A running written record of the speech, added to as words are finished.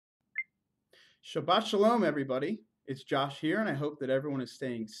Shabbat Shalom, everybody. It's Josh here, and I hope that everyone is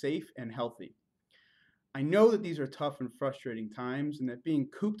staying safe and healthy. I know that these are tough and frustrating times, and that being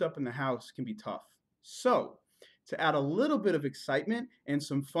cooped up in the house can be tough. So, to add a little bit of excitement and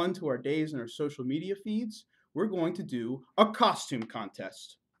some fun to our days and our social media feeds, we're going to do a costume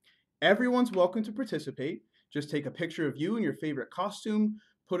contest. Everyone's welcome to participate. Just take a picture of you in your favorite costume,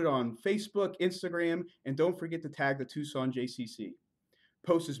 put it on Facebook, Instagram, and don't forget to tag the Tucson JCC.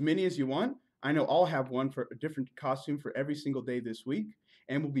 Post as many as you want. I know I'll have one for a different costume for every single day this week.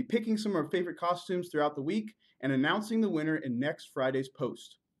 And we'll be picking some of our favorite costumes throughout the week and announcing the winner in next Friday's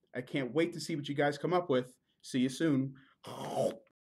post. I can't wait to see what you guys come up with. See you soon.